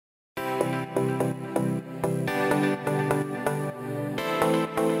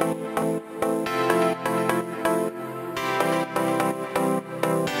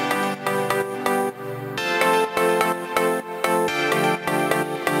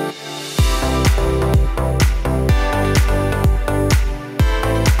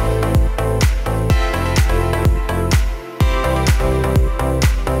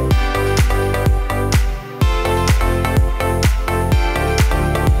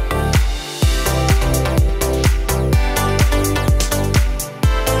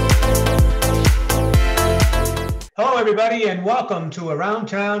everybody, and welcome to Around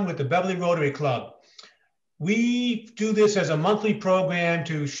Town with the Beverly Rotary Club. We do this as a monthly program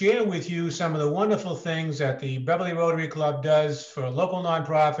to share with you some of the wonderful things that the Beverly Rotary Club does for local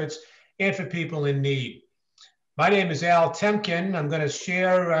nonprofits and for people in need. My name is Al Temkin. I'm going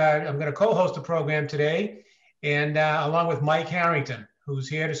to co-host the program today, and along with Mike Harrington, who's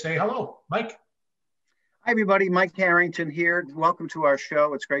here to say hello. Mike. Hi, everybody. Mike Harrington here. Welcome to our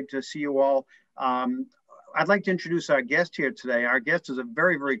show. It's great to see you all. I'd like to introduce our guest here today. Our guest is a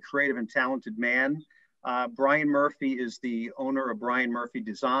very, very creative and talented man. Brian Murphy is the owner of Brian Murphy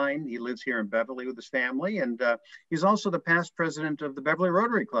Design. He lives here in Beverly with his family, and he's also the past president of the Beverly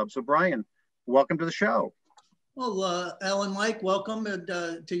Rotary Club. So Brian, welcome to the show. Well, Al and Mike, welcome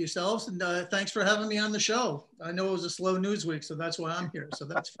to yourselves, and thanks for having me on the show. I know it was a slow news week, so that's why I'm here, so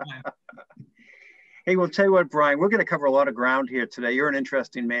that's fine. Hey, we'll tell you what, Brian, we're going to cover a lot of ground here today. You're an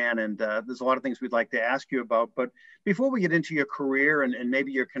interesting man, and there's a lot of things we'd like to ask you about. But before we get into your career and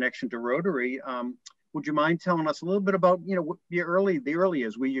maybe your connection to Rotary, would you mind telling us a little bit about, the early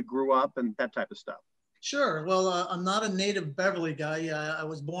years, where you grew up and that type of stuff? Sure. Well, I'm not a native Beverly guy. I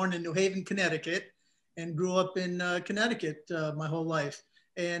was born in New Haven, Connecticut, and grew up in Connecticut my whole life,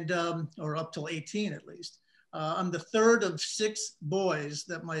 and or up till 18 at least. I'm the third of 6 boys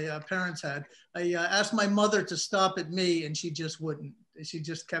that my parents had. I asked my mother to stop at me, and she just wouldn't. She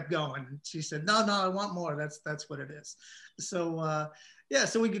just kept going. She said, no, I want more. That's what it is. So yeah,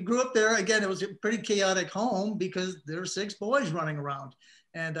 so we grew up there. Again, it was a pretty chaotic home because there were 6 boys running around.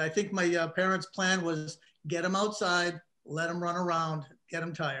 And I think my parents' plan was get them outside, let them run around, get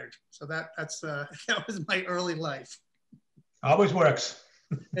them tired. So that was my early life. Always works.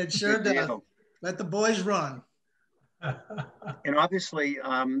 It sure does. Let the boys run. And obviously,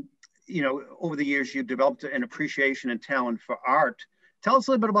 over the years, you developed an appreciation and talent for art. Tell us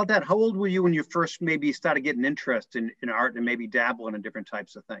a little bit about that. How old were you when you first maybe started getting interest in art and maybe dabbling in different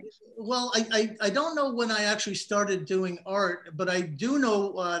types of things? Well, I don't know when I actually started doing art, but I do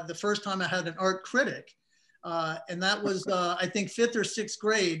know the first time I had an art critic. And that was, I think, 5th or 6th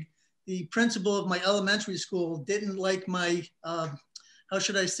grade. The principal of my elementary school didn't like my, how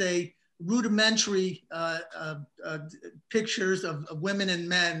should I say, rudimentary pictures of women and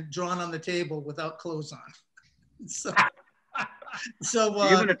men drawn on the table without clothes on. So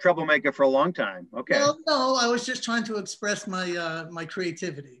you've been a troublemaker for a long time. Okay. Well, no, I was just trying to express my my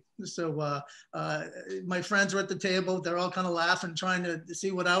creativity. So my friends were at the table. They're all kind of laughing, trying to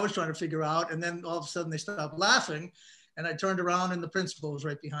see what I was trying to figure out. And then all of a sudden they stopped laughing, and I turned around and the principal was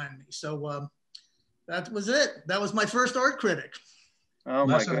right behind me. So that was it. That was my first art critic. Oh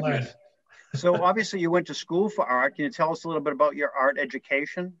my goodness. So obviously you went to school for art. Can you tell us a little bit about your art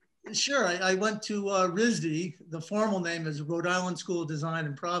education? Sure. I went to RISD. The formal name is Rhode Island School of Design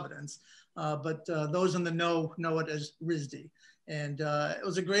in Providence, but those in the know it as RISD. And it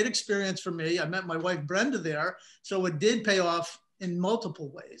was a great experience for me. I met my wife Brenda there, so it did pay off in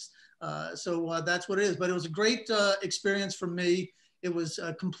multiple ways. So that's what it is. But it was a great experience for me. It was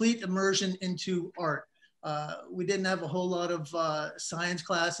a complete immersion into art. We didn't have a whole lot of science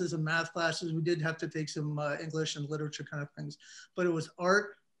classes and math classes. We did have to take some English and literature kind of things, but it was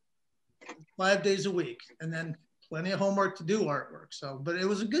art 5 days a week, and then plenty of homework to do artwork. So, but it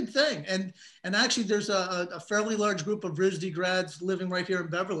was a good thing. And actually there's a fairly large group of RISD grads living right here in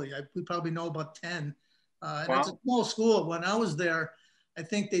Beverly. We probably know about 10. And wow. It's a small school. When I was there, I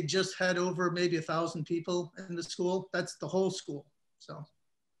think they just had over maybe 1,000 people in the school. That's the whole school. So.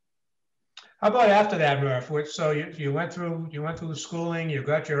 How about after that, Murph? So you went through the schooling, you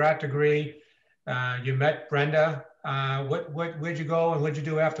got your art degree, you met Brenda. Where'd you go and what'd you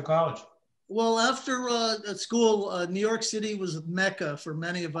do after college? Well, after school, New York City was Mecca for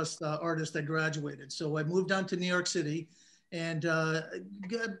many of us artists that graduated. So I moved down to New York City, and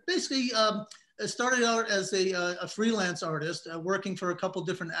basically started out as a freelance artist, working for a couple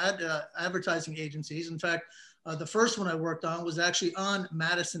different advertising agencies. In fact, the first one I worked on was actually on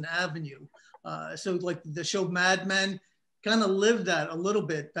Madison Avenue. So like the show Mad Men kind of lived that a little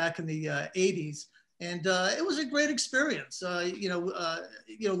bit back in the 80s. And it was a great experience,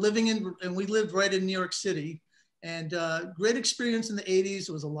 living in, and we lived right in New York City, and great experience in the 80s.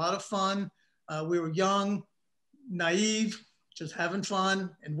 It was a lot of fun. We were young, naive, just having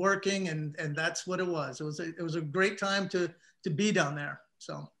fun and working, and that's what it was. It was a great time to be down there.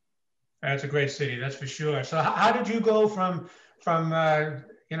 So. That's a great city, that's for sure. So how did you go from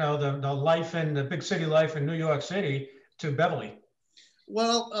the life in the big city life in New York City to Beverly?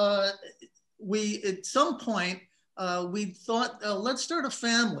 Well, at some point, we thought, let's start a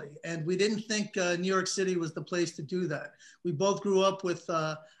family. And we didn't think New York City was the place to do that. We both grew up with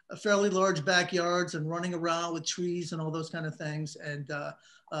a fairly large backyards and running around with trees and all those kind of things, and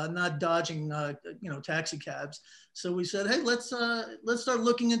not dodging, taxi cabs. So we said, hey, let's start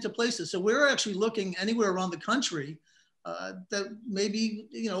looking into places. So we're actually looking anywhere around the country that maybe,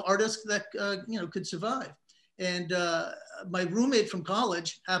 artists that, could survive. And my roommate from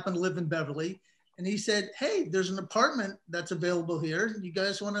college happened to live in Beverly. And he said, hey, there's an apartment that's available here. You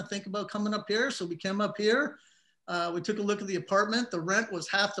guys want to think about coming up here? So we came up here. We took a look at the apartment. The rent was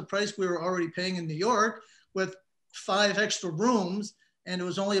half the price we were already paying in New York, with 5 extra rooms. And it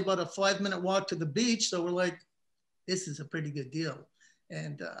was only about a 5-minute walk to the beach. So we're like, this is a pretty good deal.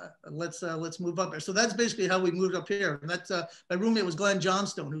 And let's move up there. So that's basically how we moved up here. And that's my roommate was Glenn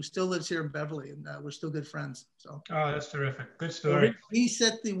Johnstone, who still lives here in Beverly, and we're still good friends. So. Oh, that's terrific. Good story. So he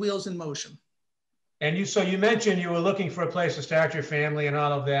set the wheels in motion. And you mentioned you were looking for a place to start your family and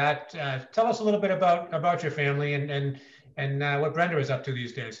all of that. Tell us a little bit about your family and what Brenda is up to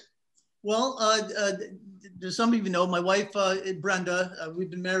these days. Well, some of you know my wife, Brenda.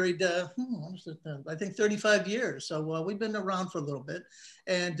 We've been married, I think 35 years. So we've been around for a little bit.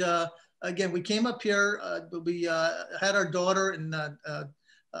 And again, we came up here. We had our daughter in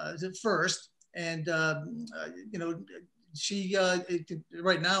first, and she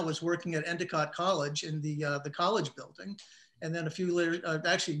right now is working at Endicott College in the college building. And then a few later,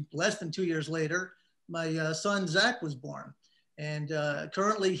 actually less than 2 years later, my son Zach was born. And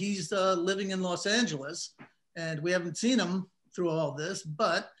currently he's living in Los Angeles, and we haven't seen him through all this,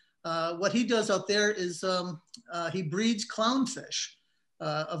 but what he does out there is he breeds clownfish,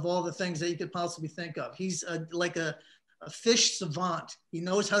 of all the things that you could possibly think of. He's like a fish savant. He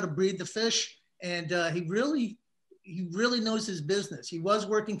knows how to breed the fish, and he really knows his business. He was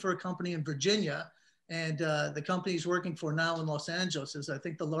working for a company in Virginia, and the company he's working for now in Los Angeles is, I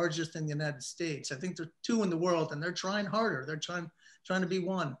think, the largest in the United States. I think there are 2 in the world, and they're trying harder. They're trying to be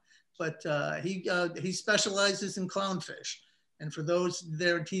one. But he specializes in clownfish. And for those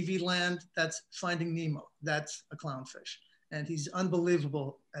there in TV land, that's Finding Nemo. That's a clownfish. And he's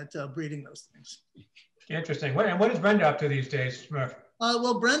unbelievable at breeding those things. Interesting. What is Brenda up to these days, Murph?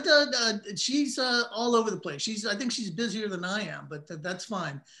 Well, Brenda, she's all over the place. I think she's busier than I am, but that's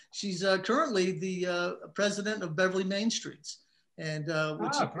fine. She's currently the president of Beverly Main Streets. And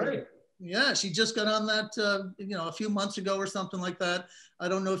great. Yeah, she just got on that, a few months ago or something like that. I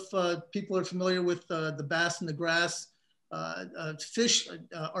don't know if people are familiar with the Bass in the Grass fish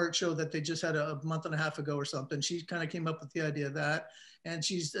art show that they just had a month and a half ago or something. She kind of came up with the idea of that. And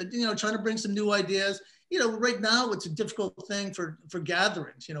she's, trying to bring some new ideas. Right now it's a difficult thing for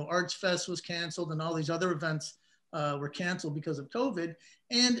gatherings. Arts Fest was canceled and all these other events were canceled because of COVID.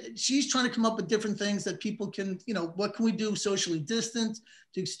 And she's trying to come up with different things that people can, what can we do socially distant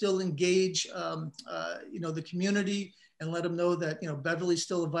to still engage, the community and let them know that, Beverly's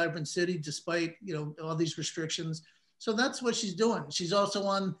still a vibrant city despite, all these restrictions. So that's what she's doing. She's also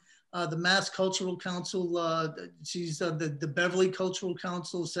on the Mass Cultural Council. She's the Beverly Cultural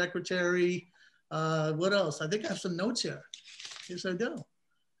Council secretary. What else? I think I have some notes here. Yes, I do.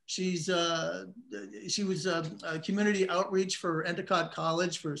 She was community outreach for Endicott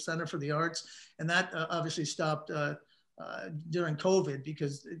College for Center for the Arts. And that obviously stopped during COVID,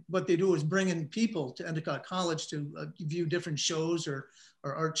 because what they do is bring in people to Endicott College to view different shows or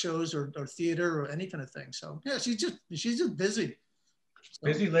art shows or theater or any kind of thing. So yeah, she's just busy. So,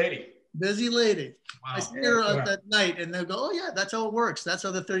 busy lady. Wow. I see her at night and they'll go, oh yeah, that's how it works. That's how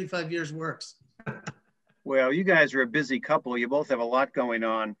the 35 years works. Well, you guys are a busy couple. You both have a lot going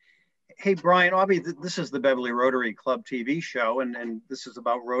on. Hey, Brian, obviously this is the Beverly Rotary Club TV show, and this is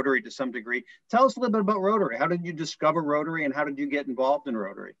about Rotary to some degree. Tell us a little bit about Rotary. How did you discover Rotary, and how did you get involved in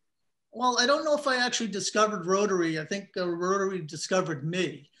Rotary? Well, I don't know if I actually discovered Rotary. I think Rotary discovered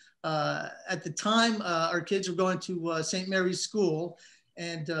me. At the time, our kids were going to St. Mary's School.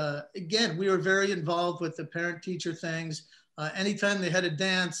 And again, we were very involved with the parent-teacher things. Anytime they had a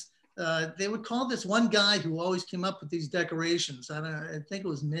dance, they would call this one guy who always came up with these decorations. I think it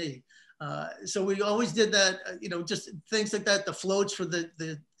was me. So we always did that, just things like that, the floats for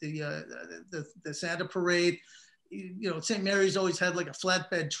the Santa parade. St. Mary's always had like a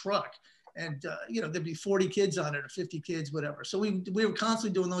flatbed truck, and there'd be 40 kids on it or 50 kids, whatever. So we were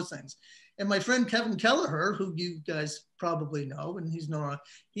constantly doing those things. And my friend Kevin Kelleher, who you guys probably know, and he's no,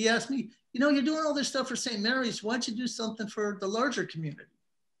 he asked me, you're doing all this stuff for St. Mary's. Why don't you do something for the larger community?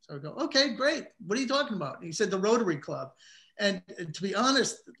 So I go, okay, great. What are you talking about? And he said the Rotary Club. And to be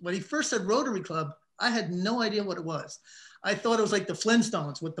honest, when he first said Rotary Club, I had no idea what it was. I thought it was like the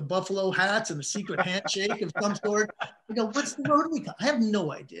Flintstones with the buffalo hats and a secret handshake of some sort. I go, what's the Rotary Club? I have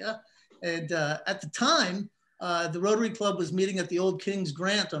no idea. And at the time, the Rotary Club was meeting at the old King's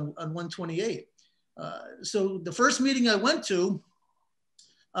Grant on 128. So the first meeting I went to,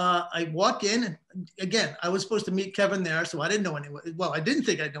 I walk in, and again, I was supposed to meet Kevin there, so I didn't know anyone. Well, I didn't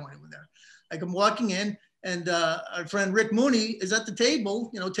think I'd know anyone there. Like I'm walking in, and our friend Rick Mooney is at the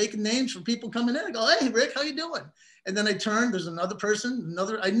table, taking names for people coming in. I go, hey, Rick, how you doing? And then I turned, there's another person,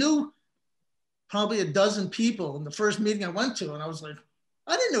 I knew probably a dozen people in the first meeting I went to. And I was like,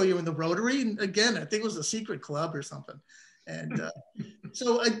 I didn't know you were in the Rotary. And again, I think it was a secret club or something. And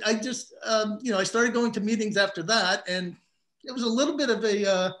so I just, I started going to meetings after that. And it was a little bit of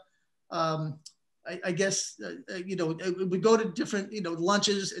a, I guess, we go to different,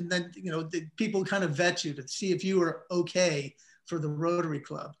 lunches, and then, the people kind of vet you to see if you were okay for the Rotary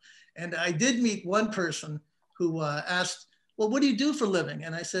Club. And I did meet one person who asked, well, what do you do for a living?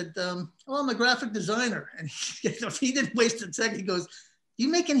 And I said, well, I'm a graphic designer. And he didn't waste a second. He goes, do you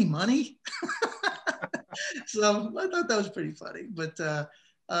make any money? So I thought that was pretty funny. But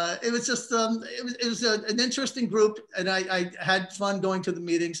it was just, it was an interesting group. And I had fun going to the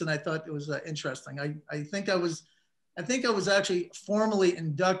meetings, and I thought it was interesting. I think I was actually formally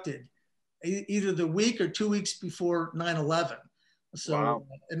inducted either the week or 2 weeks before 9/11. So, wow.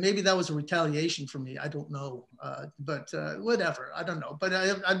 And maybe that was a retaliation for me. I don't know, but whatever. I don't know. But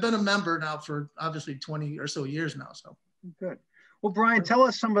I've been a member now for obviously 20 or so years now. So Good. Well, Brian, tell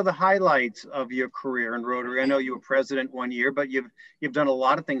us some of the highlights of your career in Rotary. I know you were president one year, but you've done a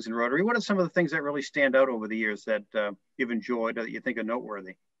lot of things in Rotary. What are some of the things that really stand out over the years that you've enjoyed or that you think are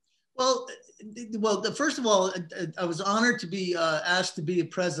noteworthy? Well, first of all, I was honored to be asked to be a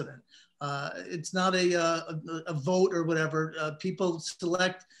president. It's not a vote or whatever. People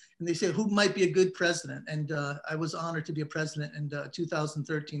select and they say who might be a good president. And I was honored to be a president in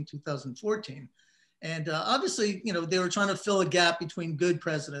 2013, 2014. And obviously, they were trying to fill a gap between good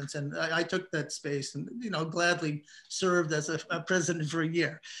presidents. And I took that space and, gladly served as a president for a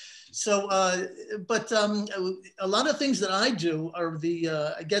year. So, but a lot of things that I do are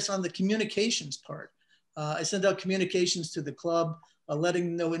I guess on the communications part. I send out communications to the club, letting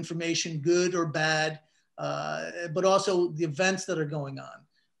them know information, good or bad, but also the events that are going on.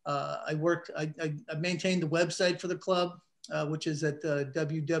 I maintain the website for the club, which is at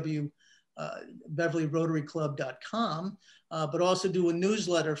www.beverlyrotaryclub.com, but also do a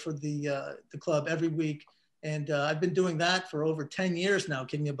newsletter for the club every week. And I've been doing that for over 10 years now.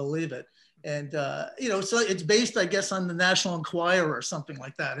 Can you believe it? And, so it's based, I guess, on the National Enquirer or something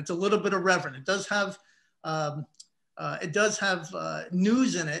like that. It's a little bit irreverent. It does have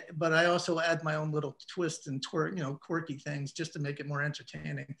news in it, but I also add my own little twist and quirky things just to make it more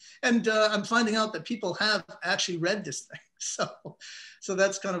entertaining. And I'm finding out that people have actually read this thing. So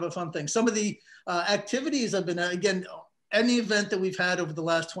that's kind of a fun thing. Some of the activities I've been, again, any event that we've had over the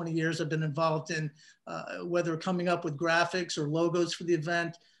last 20 years, I've been involved in, whether coming up with graphics or logos for the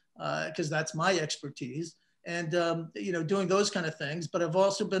event, because that's my expertise. And, doing those kind of things. But I've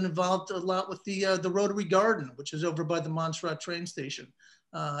also been involved a lot with the Rotary Garden, which is over by the Montserrat train station.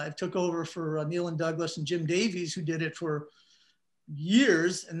 I took over for Neil and Douglas and Jim Davies, who did it for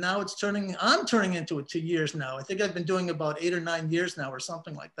years. And now I'm turning into it 2 years now. I think I've been doing about 8 or 9 years now or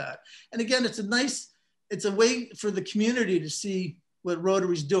something like that. And again, it's a way for the community to see what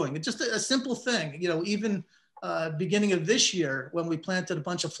Rotary's doing. It's just a simple thing, even beginning of this year when we planted a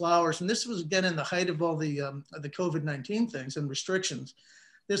bunch of flowers, and this was again in the height of all the COVID-19 things and restrictions.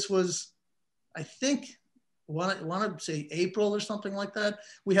 This was, I think, I want to say April or something like that.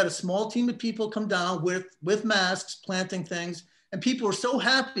 We had a small team of people come down with masks, planting things, and people were so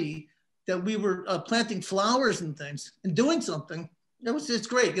happy that we were planting flowers and things and doing something. It's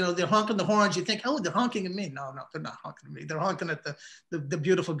great. They're honking the horns. You think, oh, they're honking at me. No, they're not honking at me. They're honking at the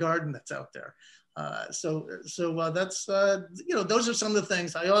beautiful garden that's out there. So that's, those are some of the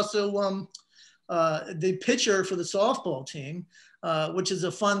things. I also, the pitcher for the softball team, which is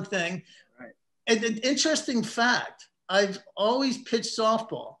a fun thing. Right. And an interesting fact, I've always pitched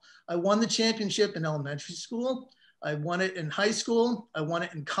softball. I won the championship in elementary school. I won it in high school. I won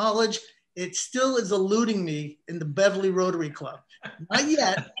it in college. It still is eluding me in the Beverly Rotary Club. Not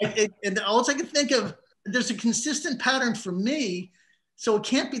yet. And all I can think of, there's a consistent pattern for me. So it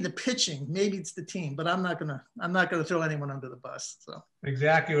can't be the pitching. Maybe it's the team, but I'm not gonna throw anyone under the bus. So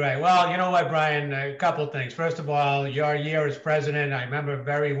exactly right. Well, you know what, Brian? A couple of things. First of all, your year as president, I remember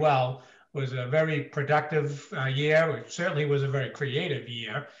very well, was a very productive year. It certainly was a very creative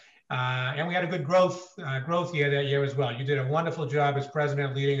year, and we had a good growth year that year as well. You did a wonderful job as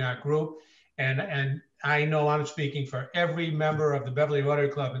president leading our group. And I know I'm speaking for every member of the Beverly Rotary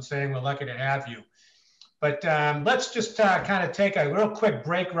Club in saying we're lucky to have you. But let's just kind of take a real quick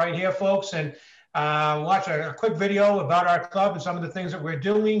break right here, folks, and watch a quick video about our club and some of the things that we're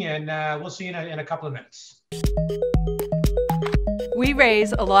doing, and we'll see you in a couple of minutes. We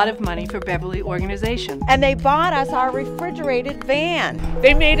raise a lot of money for Beverly organizations. And they bought us our refrigerated van.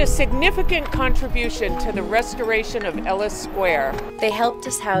 They made a significant contribution to the restoration of Ellis Square. They helped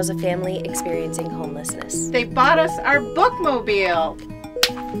us house a family experiencing homelessness. They bought us our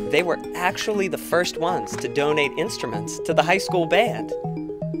bookmobile. They were actually the first ones to donate instruments to the high school band.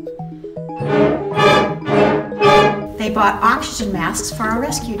 They bought oxygen masks for our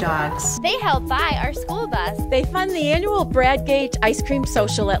rescue dogs. They helped buy our school bus. They fund the annual Brad Gage Ice Cream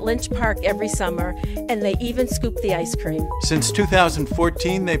Social at Lynch Park every summer, and they even scoop the ice cream. Since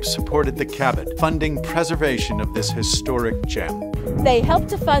 2014, they've supported the Cabot, funding preservation of this historic gem. They helped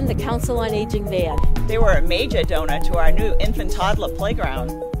to fund the Council on Aging van. They were a major donor to our new infant toddler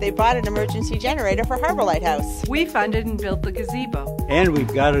playground. They bought an emergency generator for Harbor Lighthouse. We funded and built the gazebo. And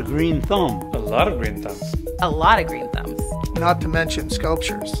we've got a green thumb. A lot of green thumbs. A lot of green thumbs. Not to mention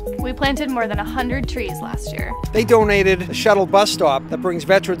sculptures. We planted more than 100 trees last year. They donated a shuttle bus stop that brings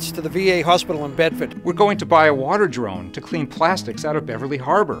veterans to the VA hospital in Bedford. We're going to buy a water drone to clean plastics out of Beverly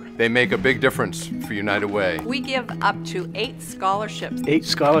Harbor. They make a big difference for United Way. We give up to 8 scholarships. 8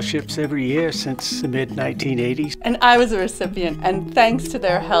 scholarships every year since the mid-1980s. And I was a recipient, and thanks to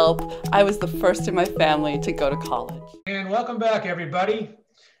their help, I was the first in my family to go to college. And welcome back, everybody.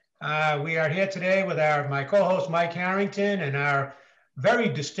 We are here today with my co-host, Mike Harrington, and our very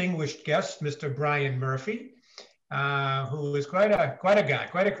distinguished guest, Mr. Brian Murphy, who is quite a guy,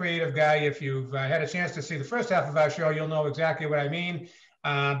 quite a creative guy. If you've had a chance to see the first half of our show, you'll know exactly what I mean.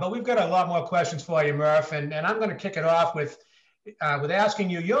 But we've got a lot more questions for you, Murph, and I'm going to kick it off with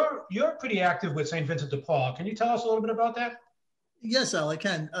asking you, you're pretty active with St. Vincent de Paul. Can you tell us a little bit about that? Yes, Al, I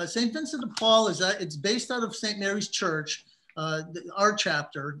can. St. Vincent de Paul it's based out of St. Mary's Church. Our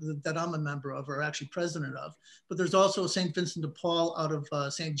chapter that I'm a member of, or actually president of, but there's also St. Vincent de Paul out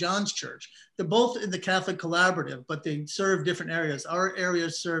of St. John's Church. They're both in the Catholic Collaborative, but they serve different areas. Our area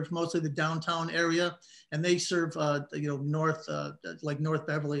serves mostly the downtown area, and they serve, north, like North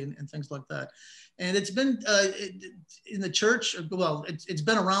Beverly and things like that. And it's been in the church, well, it's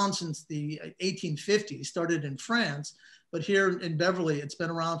been around since the 1850s, started in France, but here in Beverly, it's been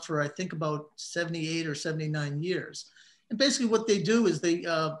around for, I think, about 78 or 79 years. And basically what they do is they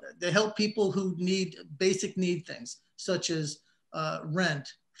help people who need basic need things, such as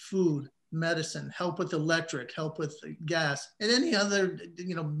rent, food, medicine, help with electric, help with gas, and any other,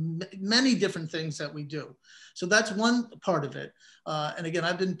 many different things that we do. So that's one part of it. And again,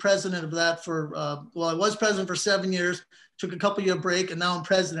 I've been president of that for, I was president for 7 years, took a couple-year break, and now I'm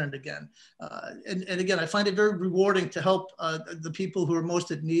president again. And again, I find it very rewarding to help the people who are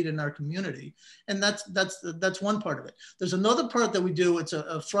most at need in our community. And that's one part of it. There's another part that we do. It's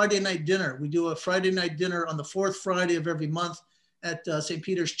a Friday night dinner. We do a Friday night dinner on the 4th Friday of every month at St.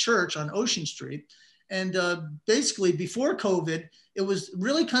 Peter's Church on Ocean Street. And basically before COVID, it was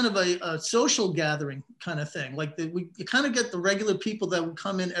really kind of a social gathering kind of thing. Like you kind of get the regular people that would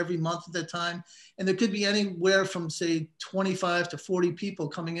come in every month at that time. And there could be anywhere from say 25 to 40 people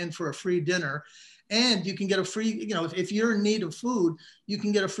coming in for a free dinner. And you can get a free, if you're in need of food, you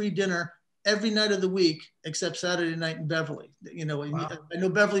can get a free dinner every night of the week, except Saturday night in Beverly. Wow. I know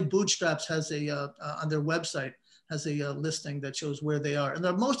Beverly Bootstraps has on their website, has a listing that shows where they are. And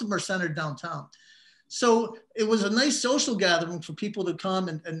most of them are centered downtown. So it was a nice social gathering for people to come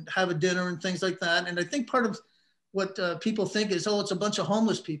and have a dinner and things like that. And I think part of what people think is, it's a bunch of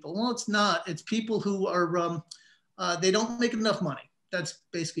homeless people. Well, it's not. It's people who are, they don't make enough money. That's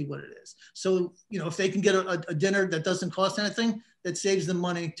basically what it is. So, if they can get a dinner that doesn't cost anything, that saves them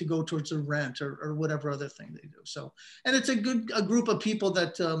money to go towards a rent or whatever other thing they do. So, and it's a group of people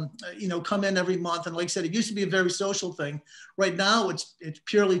that, come in every month. And like I said, it used to be a very social thing. Right now, it's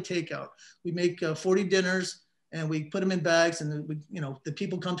purely takeout. We make 40 dinners and we put them in bags, and then the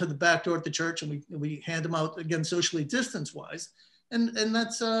people come to the back door at the church, and we hand them out, again, socially distance wise. And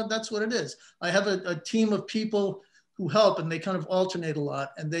that's what it is. I have a team of people who help, and they kind of alternate a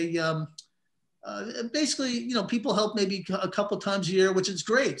lot. And they basically, people help maybe a couple times a year, which is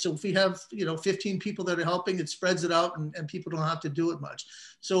great. So if we have, 15 people that are helping, it spreads it out, and people don't have to do it much.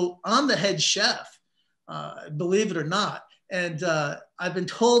 So I'm the head chef, believe it or not. And I've been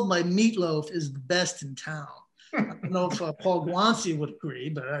told my meatloaf is the best in town. I don't know if Paul Guanci would agree,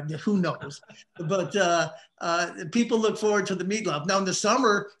 but who knows? But people look forward to the meatloaf. Now in the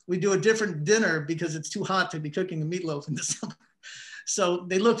summer, we do a different dinner because it's too hot to be cooking a meatloaf in the summer. So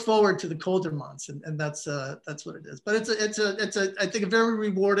they look forward to the colder months, and that's what it is. But it's I think a very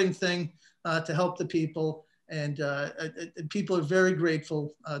rewarding thing to help the people, and people are very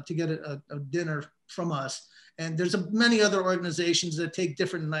grateful to get a dinner from us. And there's many other organizations that take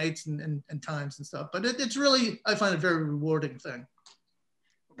different nights and times and stuff. But it's really, I find it a very rewarding thing.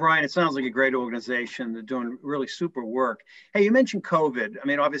 Brian, it sounds like a great organization. They're doing really super work. Hey, you mentioned COVID. I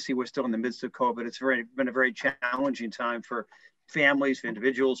mean, obviously, we're still in the midst of COVID. It's been a very challenging time for families, for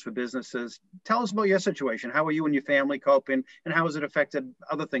individuals, for businesses. Tell us about your situation. How are you and your family coping, and how has it affected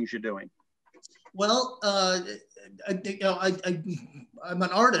other things you're doing? Well, I'm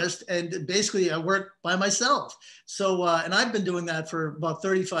an artist, and basically I work by myself. So, and I've been doing that for about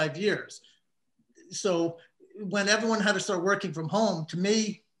 35 years. So when everyone had to start working from home, to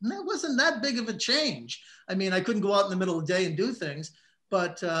me, it wasn't that big of a change. I mean, I couldn't go out in the middle of the day and do things,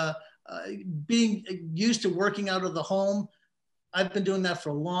 but being used to working out of the home, I've been doing that for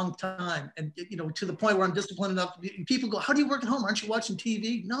a long time. And, you know, to the point where I'm disciplined enough, people go, how do you work at home? Aren't you watching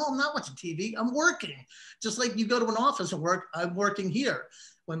TV? No, I'm not watching TV. I'm working. Just like you go to an office and work, I'm working here.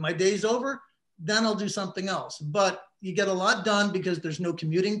 When my day's over, then I'll do something else. But you get a lot done because there's no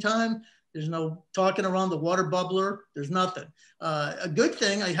commuting time. There's no talking around the water bubbler. There's nothing. A good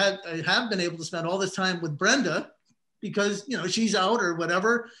thing, I have been able to spend all this time with Brenda because, you know, she's out or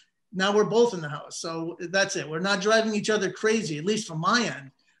whatever. Now we're both in the house. So that's it. We're not driving each other crazy, at least from my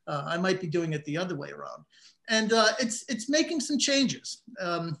end. I might be doing it the other way around. And it's making some changes.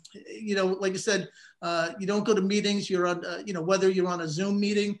 You know, like I said, you don't go to meetings, you're on, you know, whether you're on a Zoom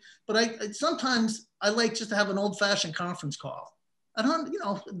meeting, but sometimes I like just to have an old fashioned conference call. I don't, you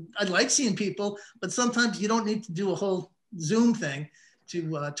know, I like seeing people, but sometimes you don't need to do a whole Zoom thing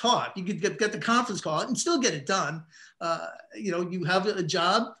to talk. You could get the conference call and still get it done. You know, you have a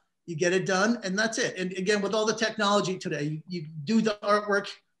job, you get it done, and that's it. And again, with all the technology today, you do the artwork,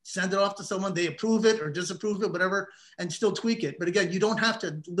 send it off to someone, they approve it or disapprove it, whatever, and still tweak it. But again, you don't have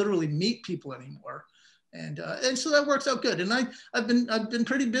to literally meet people anymore. And so that works out good. And I've been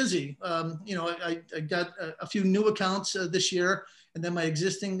pretty busy. You know, I got a few new accounts this year, and then my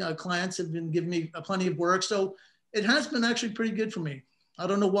existing clients have been giving me plenty of work. So it has been actually pretty good for me. I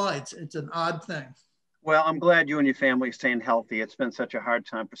don't know why. It's an odd thing. Well, I'm glad you and your family are staying healthy. It's been such a hard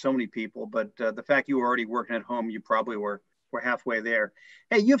time for so many people, but the fact you were already working at home, you probably were halfway there.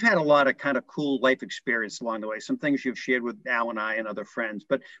 Hey, you've had a lot of kind of cool life experience along the way, some things you've shared with Al and I and other friends,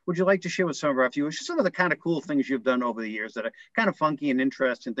 but would you like to share with some of our viewers some of the kind of cool things you've done over the years that are kind of funky and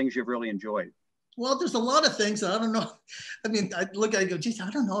interesting, things you've really enjoyed? Well, there's a lot of things that I don't know. I mean, I look at it and go, geez, I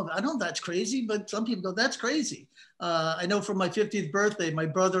don't know. I know that's crazy, but some people go, that's crazy. I know for my 50th birthday, my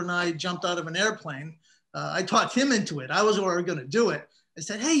brother and I jumped out of an airplane. I talked him into it. I was already going to do it. I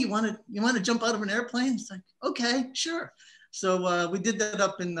said, hey, you want to jump out of an airplane? He's like, okay, sure. So we did that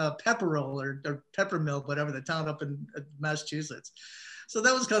up in Pepperell or Peppermill, whatever, the town up in Massachusetts. So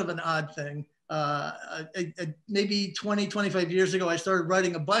that was kind of an odd thing. Maybe 20, 25 years ago, I started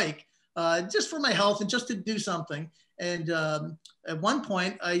riding a bike just for my health and just to do something. And at one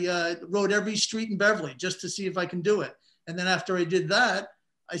point, I rode every street in Beverly just to see if I can do it. And then after I did that,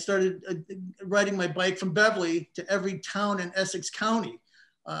 I started riding my bike from Beverly to every town in Essex County.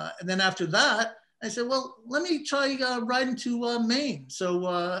 And then after that, I said, well, let me try riding to Maine. So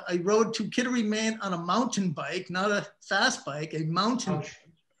I rode to Kittery, Maine on a mountain bike, not a fast bike, a mountain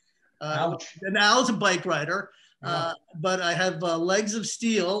bike. And Al's a bike rider, but I have legs of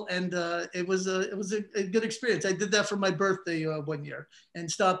steel, and it was a good experience. I did that for my birthday one year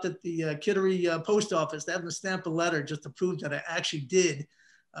and stopped at the Kittery post office to have them stamp a letter just to prove that I actually did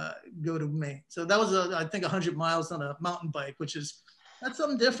go to Maine. So that was, I think, 100 miles on a mountain bike, that's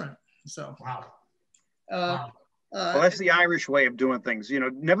something different. So, wow. Well, that's the Irish way of doing things. You know,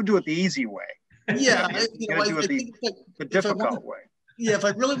 never do it the easy way. Yeah, do it the difficult way. Yeah, if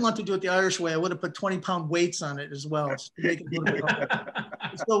I really want to do it the Irish way, I would have put 20-pound weights on it as well to make it a little bit harder.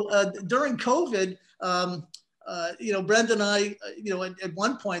 So during COVID, you know, Brenda and I, you know, at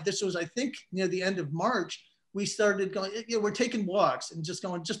one point, this was, I think, near the end of March, we started going, you know, we're taking walks and just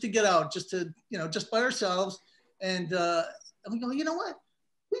to get out, just to, you know, just by ourselves. And we go, you know what?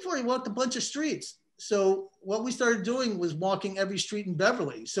 We've already walked a bunch of streets. So what we started doing was walking every street in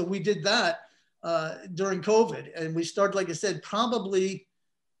Beverly. So we did that during COVID. And we started, like I said, probably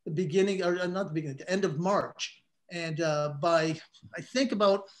the beginning, or not the beginning, the end of March. And by, I think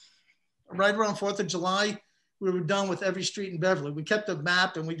about right around 4th of July, we were done with every street in Beverly. We kept a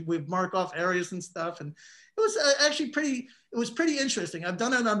map and we'd mark off areas and stuff. And it was actually pretty interesting. I've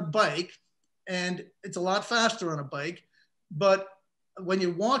done it on a bike, and it's a lot faster on a bike, but when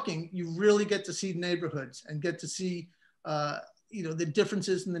you're walking, you really get to see neighborhoods and get to see, the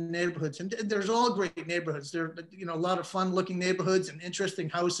differences in the neighborhoods, and there's all great neighborhoods. There, a lot of fun looking neighborhoods and interesting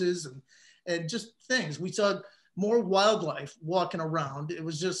houses and just things. We saw more wildlife walking around. It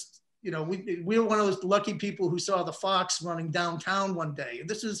was just, we were one of those lucky people who saw the fox running downtown one day.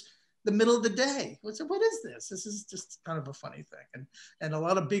 This was the middle of the day. I said, what is this? This is just kind of a funny thing. And a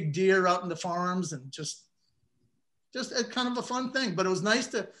lot of big deer out in the farms, and just a kind of a fun thing. But it was nice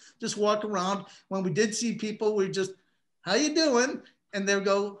to just walk around. When we did see people, we just, how you doing? And they'll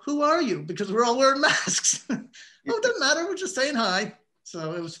go, who are you? Because we're all wearing masks. Oh, it doesn't matter. We're just saying hi.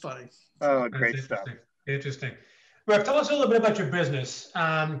 So it was funny. Oh, great stuff. Interesting. Well, tell us a little bit about your business.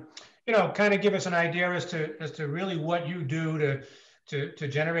 Kind of give us an idea as to really what you do to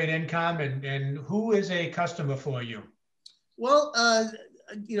generate income, and who is a customer for you? Well,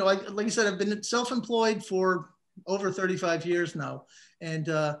 like I said, I've been self-employed for over 35 years now. And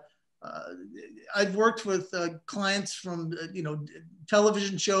I've worked with clients from,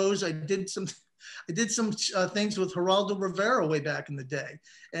 television shows. I did some things with Geraldo Rivera way back in the day,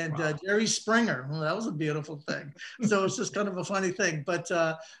 and wow. Jerry Springer. Well, that was a beautiful thing. So it's just kind of a funny thing. But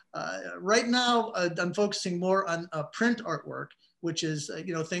right now, I'm focusing more on print artwork, which is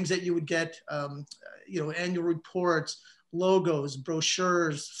things that you would get, annual reports, logos,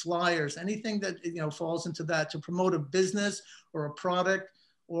 brochures, flyers, anything that falls into that to promote a business or a product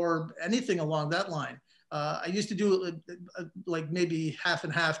or anything along that line. I used to do like maybe half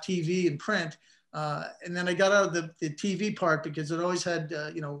and half TV and print. And then I got out of the TV part because it always had,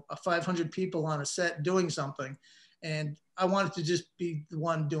 500 people on a set doing something. And I wanted to just be the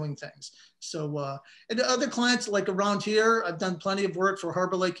one doing things. So, and other clients like around here, I've done plenty of work for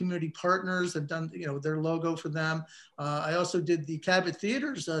Harbor Lake Community Partners. I've done, their logo for them. I also did the Cabot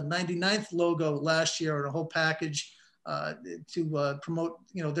Theater's 99th logo last year, and a whole package to promote,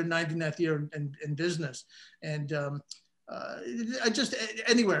 their 99th year in business. And I just,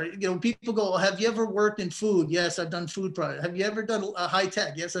 anywhere, people go, have you ever worked in food? Yes, I've done food products. Have you ever done high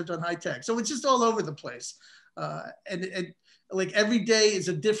tech? Yes, I've done high tech. So it's just all over the place. And like every day is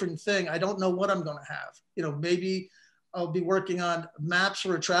a different thing. I don't know what I'm going to have. Maybe I'll be working on maps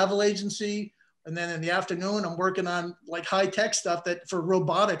for a travel agency. And then in the afternoon, I'm working on like high tech stuff that for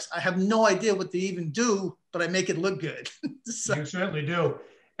robotics. I have no idea what they even do, but I make it look good. So. You certainly do.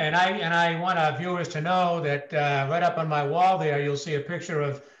 And I want our viewers to know that right up on my wall there, you'll see a picture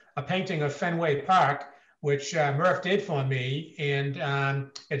of a painting of Fenway Park, which Murph did for me.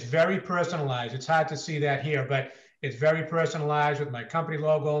 And it's very personalized. It's hard to see that here, but it's very personalized with my company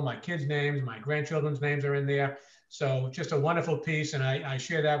logo, my kids' names, my grandchildren's names are in there. So just a wonderful piece. And I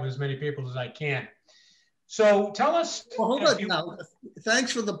share that with as many people as I can. So tell us. Well, hold on now.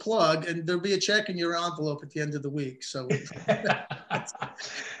 Thanks for the plug, and there'll be a check in your envelope at the end of the week. So,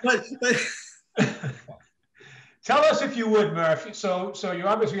 but tell us if you would, Murph. So you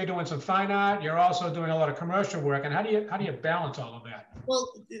obviously are doing some fine art. You're also doing a lot of commercial work, and how do you balance all of that?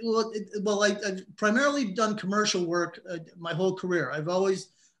 Well, I've primarily done commercial work my whole career. I've always,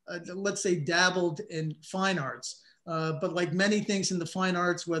 let's say, dabbled in fine arts, but like many things in the fine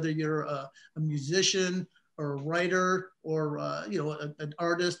arts, whether you're a musician or a writer or an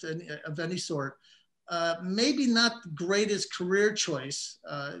artist of any sort, maybe not the greatest career choice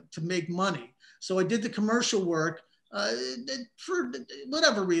to make money. So I did the commercial work for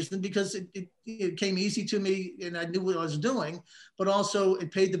whatever reason, because it came easy to me and I knew what I was doing, but also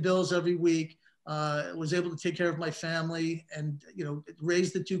it paid the bills every week. Was able to take care of my family and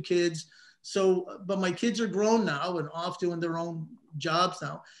raise the 2 kids. So, but my kids are grown now and off doing their own jobs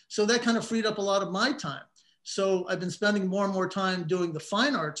now. So that kind of freed up a lot of my time. So I've been spending more and more time doing the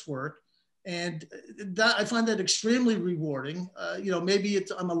fine arts work, and that I find that extremely rewarding. Maybe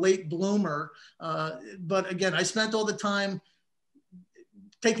I'm a late bloomer, but again, I spent all the time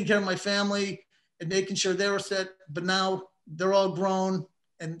taking care of my family and making sure they were set. But now they're all grown,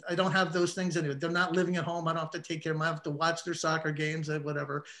 and I don't have those things anymore. They're not living at home. I don't have to take care of them. I have to watch their soccer games or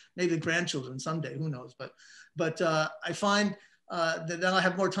whatever. Maybe the grandchildren someday, who knows? But I find that now I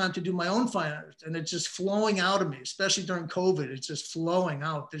have more time to do my own fine art, and it's just flowing out of me, especially during COVID. It's just flowing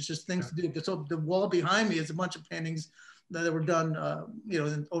out. There's just things to do. So the wall behind me is a bunch of paintings that were done,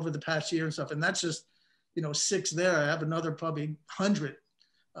 over the past year and stuff. And that's just, 6 there. I have another probably 100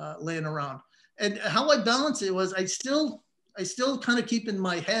 laying around. And how I balance it was I still kind of keep in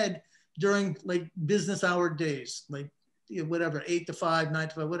my head during like business hour days, like whatever, 8 to 5, 9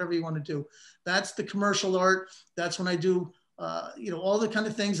 to 5, whatever you want to do. That's the commercial art. That's when I do all the kind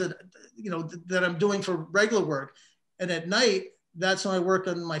of things that, that I'm doing for regular work. And at night, that's when I work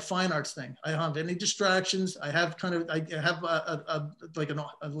on my fine arts thing. I don't have any distractions. I have a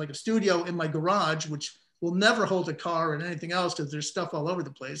studio in my garage, which will never hold a car and anything else because there's stuff all over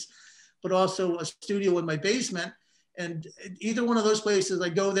the place, but also a studio in my basement. And either one of those places, I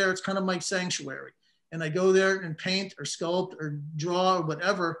go there, it's kind of my sanctuary. And I go there and paint or sculpt or draw or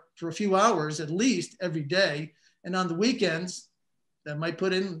whatever for a few hours at least every day. And on the weekends, that might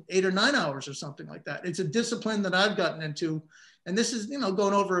put in 8 or 9 hours or something like that. It's a discipline that I've gotten into. And this is,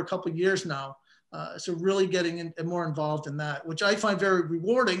 going over a couple of years now. So really getting more involved in that, which I find very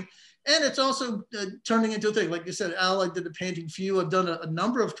rewarding. And it's also turning into a thing. Like you said, Al, I did a painting for you. I've done a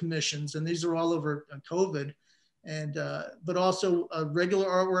number of commissions, and these are all over COVID. And but also regular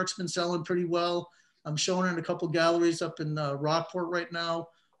artwork's been selling pretty well. I'm showing in a couple galleries up in Rockport right now.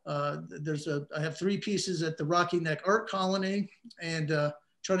 I have 3 pieces at the Rocky Neck Art Colony, and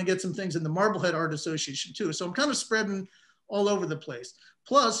trying to get some things in the Marblehead Art Association too. So I'm kind of spreading all over the place.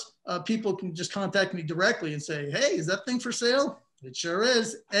 Plus, people can just contact me directly and say, hey, is that thing for sale? It sure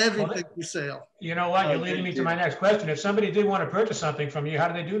is. Everything for sale. You know what? You're leading me to my next question. If somebody did want to purchase something from you, how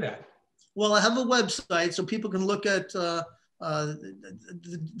do they do that? Well, I have a website so people can look at the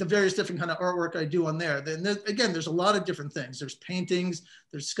various different kind of artwork I do on there. Then again, there's a lot of different things. There's paintings,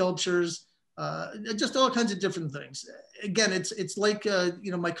 there's sculptures, just all kinds of different things. Again, it's like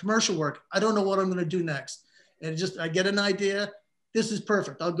my commercial work. I don't know what I'm going to do next, and I get an idea. This is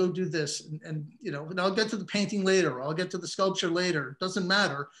perfect. I'll go do this, and I'll get to the painting later. Or I'll get to the sculpture later. It doesn't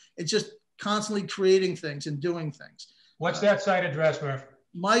matter. It's just constantly creating things and doing things. What's that site address, Murph?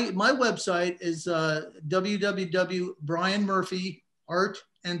 My website is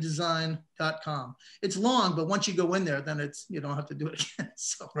www.brianmurphyartanddesign.com. It's long, but once you go in there, then you don't have to do it again.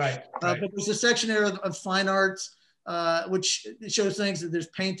 So, right. But there's a section there of fine arts, which shows things that there's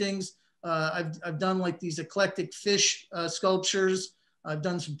paintings. I've done like these eclectic fish sculptures. I've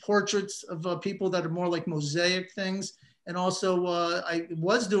done some portraits of people that are more like mosaic things. And also I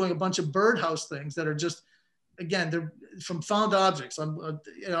was doing a bunch of birdhouse things that are just, again, they're from found objects. I'm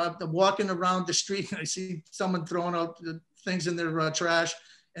walking around the street and I see someone throwing out things in their trash,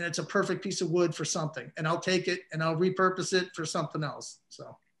 and it's a perfect piece of wood for something. And I'll take it and I'll repurpose it for something else.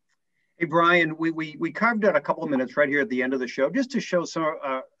 So. Hey, Brian, we carved out a couple of minutes right here at the end of the show just to show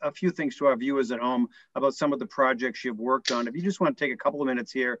a few things to our viewers at home about some of the projects you've worked on. If you just want to take a couple of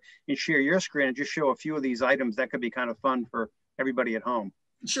minutes here and share your screen and just show a few of these items, that could be kind of fun for everybody at home.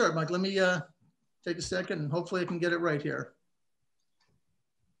 Sure, Mike. Let me take a second and hopefully I can get it right here.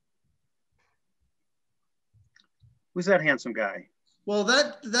 Who's that handsome guy? Well,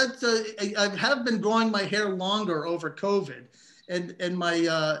 I have been growing my hair longer over COVID. And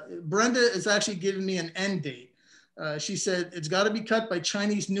my Brenda is actually giving me an end date. She said it's got to be cut by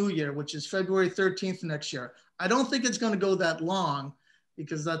Chinese New Year, which is February 13th next year. I don't think it's going to go that long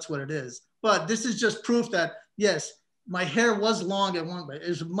because that's what it is. But this is just proof that, yes, my hair was long at one point. It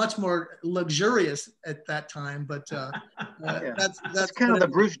was much more luxurious at that time. But yeah. That's kind of the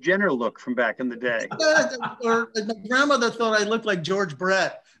Bruce Jenner look from back in the day. Or my grandmother thought I looked like George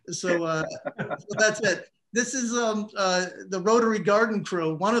Brett. So that's it. This is the Rotary Garden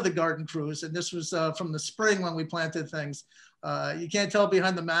Crew, one of the garden crews, and this was from the spring when we planted things. You can't tell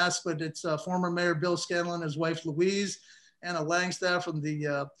behind the mask, but it's former Mayor Bill Scanlon, his wife Louise, Anna Langstaff from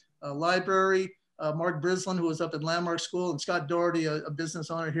the library, Mark Brislin, who was up at Landmark School, and Scott Doherty, a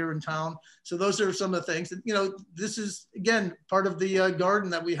business owner here in town. So those are some of the things that, this is, again, part of the garden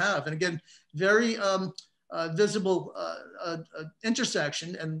that we have. And again, very visible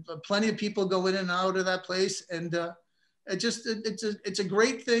intersection, and plenty of people go in and out of that place, and it's a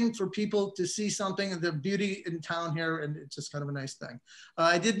great thing for people to see something of the beauty in town here, and it's just kind of a nice thing.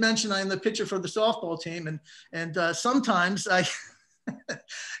 I did mention I'm the pitcher for the softball team, and sometimes I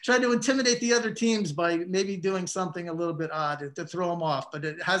try to intimidate the other teams by maybe doing something a little bit odd to throw them off, but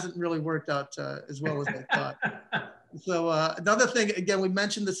it hasn't really worked out as well as I thought. So another thing, again, we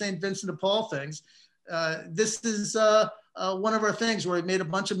mentioned the St. Vincent de Paul things. This is one of our things where we made a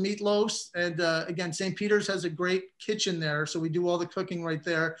bunch of meatloafs, and again, St. Peter's has a great kitchen there, so we do all the cooking right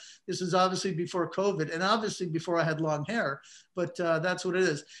there. This is obviously before COVID, and obviously before I had long hair, but that's what it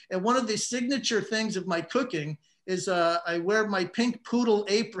is. And one of the signature things of my cooking is I wear my pink poodle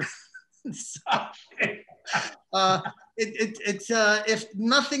apron. If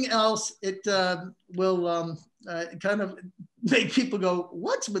nothing else, it will kind of make people go,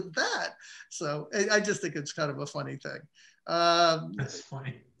 what's with that? So I just think it's kind of a funny thing. That's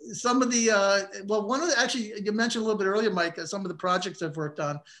funny. Some of the, actually, you mentioned a little bit earlier, Mike, some of the projects I've worked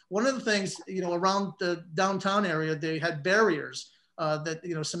on. One of the things, around the downtown area, they had barriers that,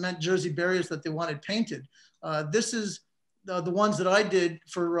 cement Jersey barriers that they wanted painted. This is the ones that I did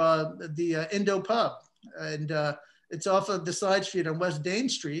for the Indo Pub. And it's off of the side street on West Dane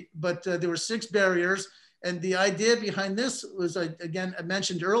Street, but there were 6 barriers. And the idea behind this was, again, I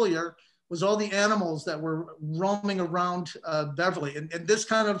mentioned earlier, was all the animals that were roaming around Beverly. And this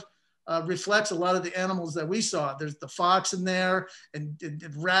kind of reflects a lot of the animals that we saw. There's the fox in there and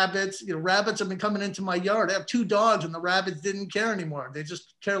rabbits. You know, rabbits have been coming into my yard. I have 2 dogs and the rabbits didn't care anymore. They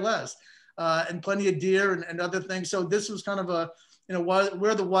just care less. And plenty of deer and other things. So this was kind of a, you know,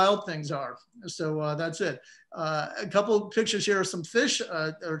 where the wild things are. So that's it. A couple of pictures here of some fish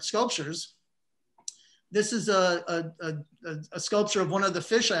or sculptures. This is a sculpture of one of the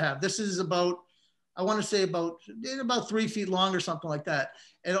fish I have. This is about, I want to say about 3 feet long or something like that.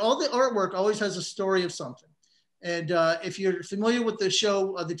 And all the artwork always has a story of something. And if you're familiar with the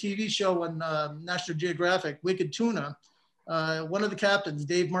show, the TV show on National Geographic, Wicked Tuna, one of the captains,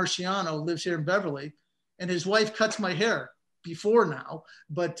 Dave Marciano, lives here in Beverly, and his wife cuts my hair before now.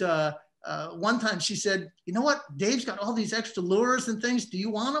 But one time she said, you know what, Dave's got all these extra lures and things. Do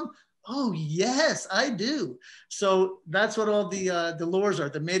you want them? Oh, yes, I do. So that's what all the lures are.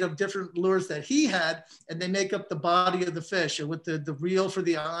 They're made of different lures that he had, and they make up the body of the fish, and with the reel for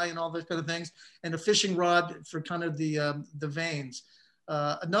the eye and all those kind of things, and a fishing rod for kind of the veins.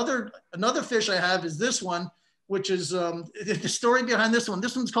 Another fish I have is this one, which is the story behind this one.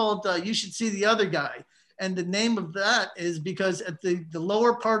 This one's called You Should See the Other Guy. And the name of that is because at the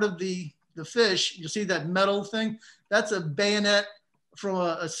lower part of the fish, you'll see that metal thing. That's a bayonet from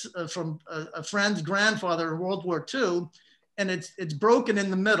a friend's grandfather in World War II, and it's broken in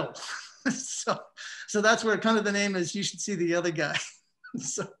the middle. so that's where kind of the name is. You should see the other guy.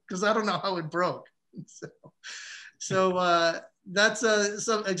 So because I don't know how it broke. So that's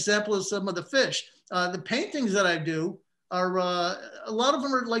some example of some of the fish. The paintings that I do are a lot of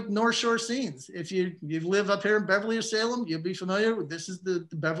them are like North Shore scenes. If you live up here in Beverly or Salem, you'll be familiar with this. Is the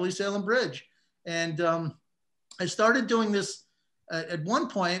Beverly Salem Bridge, and I started doing this at one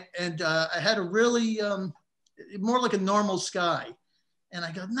point, and I had a really more like a normal sky, and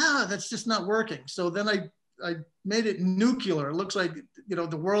I go, no, that's just not working. So then I made it nuclear. It looks like, you know,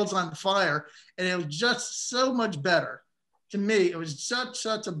 the world's on fire, and it was just so much better. To me, it was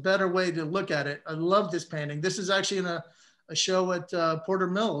such a better way to look at it. I love this painting. This is actually in a show at Porter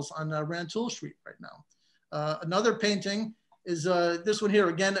Mills on Rantoul Street right now. Another painting is this one here.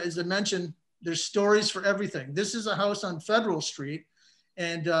 Again, as I mentioned, there's stories for everything. This is a house on Federal Street,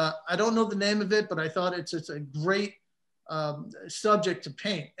 and I don't know the name of it, but I thought it's a great subject to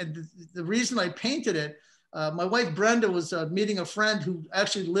paint. And the reason I painted it, my wife Brenda was meeting a friend who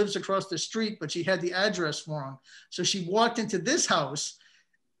actually lives across the street, but she had the address wrong. So she walked into this house,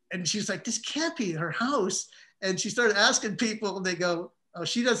 and she's like, this can't be her house. And she started asking people, and they go, oh,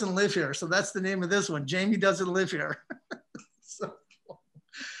 she doesn't live here. So that's the name of this one. Jamie doesn't live here.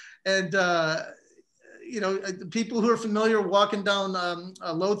 And, you know, people who are familiar walking down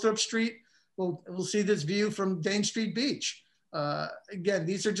Lothrop Street will see this view from Dane Street Beach. Again,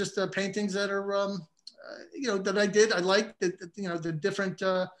 these are just paintings that are, you know, that I did. I like you know, the different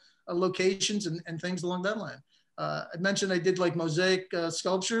locations and things along that line. I mentioned I did like mosaic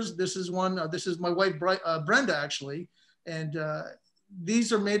sculptures. This is one, this is my wife, Brenda, actually. And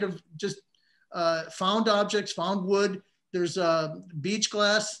these are made of just found objects, found wood. There's beach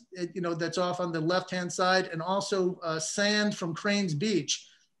glass, you know, that's off on the left-hand side, and also sand from Cranes Beach.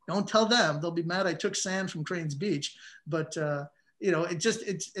 Don't tell them, they'll be mad I took sand from Cranes Beach. But, you know,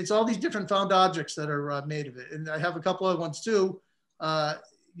 it's all these different found objects that are made of it. And I have a couple other ones too.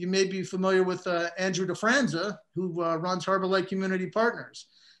 You may be familiar with Andrew DeFranza, who runs Harbor Light Community Partners.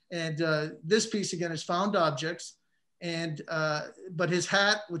 And this piece, again, is found objects. And, but his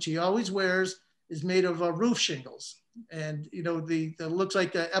hat, which he always wears, is made of roof shingles. And, you know, the looks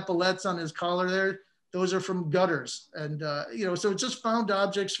like epaulettes on his collar there, those are from gutters. And, you know, so it's just found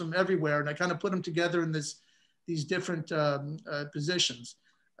objects from everywhere. And I kind of put them together in these different positions.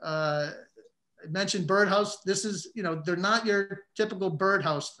 I mentioned birdhouse. This is, you know, they're not your typical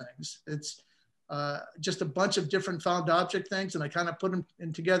birdhouse things. It's just a bunch of different found object things. And I kind of put them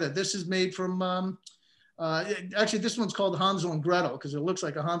in together. This is made from, actually, this one's called Hansel and Gretel, because it looks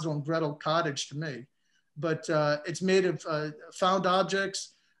like a Hansel and Gretel cottage to me. But it's made of found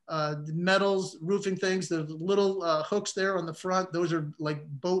objects, the metals, roofing things, the little hooks there on the front. Those are like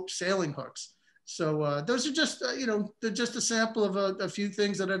boat sailing hooks. So those are just, you know, they're just a sample of a few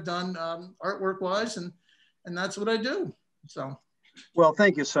things that I've done artwork wise. And that's what I do. So. Well,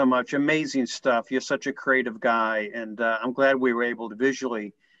 thank you so much. Amazing stuff. You're such a creative guy. And I'm glad we were able to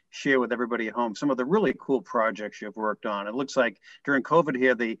visually share with everybody at home some of the really cool projects you've worked on. It looks like during COVID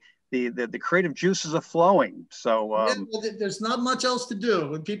here, the creative juices are flowing. So yeah, well, there's not much else to do.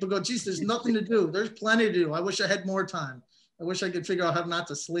 When people go, geez, there's nothing to do. There's plenty to do. I wish I had more time. I wish I could figure out how not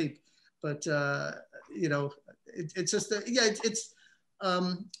to sleep. But you know, it's just,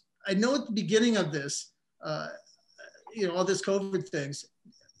 I know at the beginning of this, you know, all this COVID things,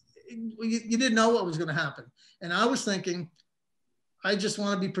 you didn't know what was going to happen. And I was thinking, I just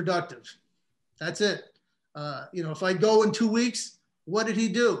want to be productive. That's it. You know, if I go in 2 weeks, what did he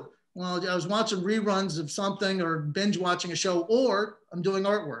do? Well, I was watching reruns of something or binge watching a show, or I'm doing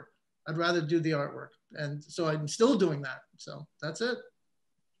artwork. I'd rather do the artwork. And so I'm still doing that. So that's it.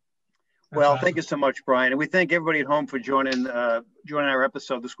 Well, thank you so much, Brian. And we thank everybody at home for joining our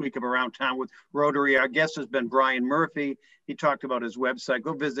episode this week of Around Town with Rotary. Our guest has been Brian Murphy. He talked about his website.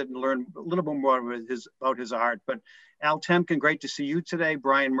 Go visit and learn a little bit more about his art. But Al Temkin, great to see you today.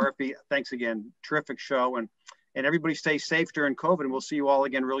 Brian Murphy, thanks again. Terrific show. And everybody stay safe during COVID, and we'll see you all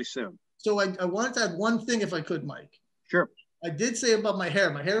again really soon. So I wanted to add one thing if I could, Mike. Sure. I did say about my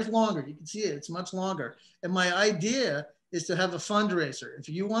hair. My hair is longer. You can see it. It's much longer. And my idea is to have a fundraiser. If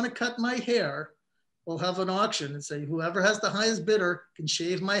you want to cut my hair, we'll have an auction and say whoever has the highest bidder can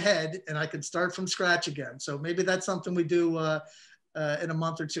shave my head, and I can start from scratch again. So maybe that's something we do in a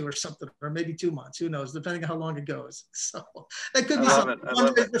month or two or something, or maybe 2 months. Who knows? Depending on how long it goes. So that could be something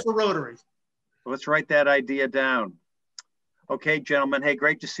fundraiser for Rotary. Let's write that idea down. Okay, gentlemen. Hey,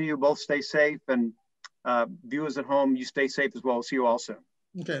 great to see you. Both stay safe, and viewers at home, you stay safe as well. See you all soon.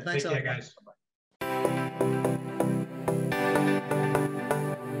 Okay, thanks, Take care, guys. Bye-bye.